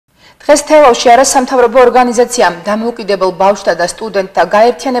დღეს თელავში არასამთავრობო ორგანიზაციამ დამოუკიდებელ ბავშვთა და სტუდენტთა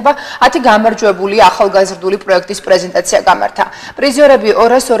გაერთიანება 10 გამარჯვებული ახალ გაზრდული პროექტის პრეზენტაცია გამართა. პრიზიორები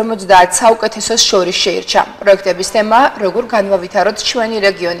 250 საუკეთესოს შორის შეირჩა. პროექტების თემა როგორ განვანითაროთ ჩვენი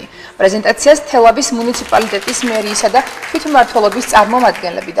რეგიონი. პრეზენტაციას თელავის მუნიციპალიტეტის მერიისა და თვითმმართველობის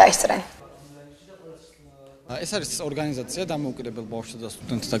წარმომადგენლები დაესწრნენ. ეს არის ორგანიზაცია დამოუკიდებელ ბავშვთა და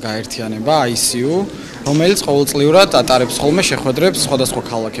სტუდენტთა გაერთიანება ICU, რომელიც ყოველწლიურად ატარებს ხოლმე შეხვედრებს სხვადასხვა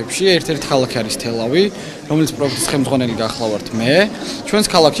ქალაქებში. ერთ-ერთი ქალაქი არის თელავი, რომელიც პროექტის ხელმძღვანელი გახლავართ მე. ჩვენს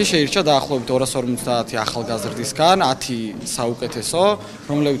ქალაქში შეირჩა დაახლოებით 250 ახალგაზრდისგან 10 საუკეთესო,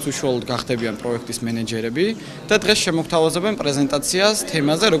 რომლებიც უშუალოდ გახდებიან პროექტის მენეჯერები და დღეს შემოგთავაზებენ პრეზენტაციას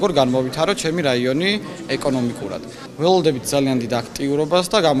თემაზე როგორ განვანითაროთ ჩემი რაიონი ეკონომიკურად. ველოდებით ძალიან დიდ აქტიურობას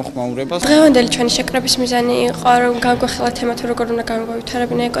და გამოხმაურებას. დღევანდელი ჩვენი შეკრების მიზანი იყო რომ განგვეხილოთ თემა თუ როგორ უნდა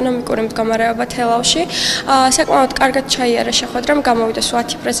განვანითარებინა ეკონომიკური მდგომარეობა თელავში. საკმაოდ კარგად ჩაიარა შეხვედრამ, გამოვიდა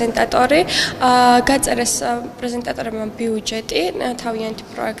 10 პრეზენტატორი, გაწერეს პრეზენტატორებმა ბიუჯეტი თავიანთი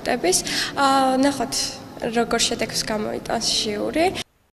პროექტების. ნახოთ როგორ შედეგს გამოიტანს ჟიური.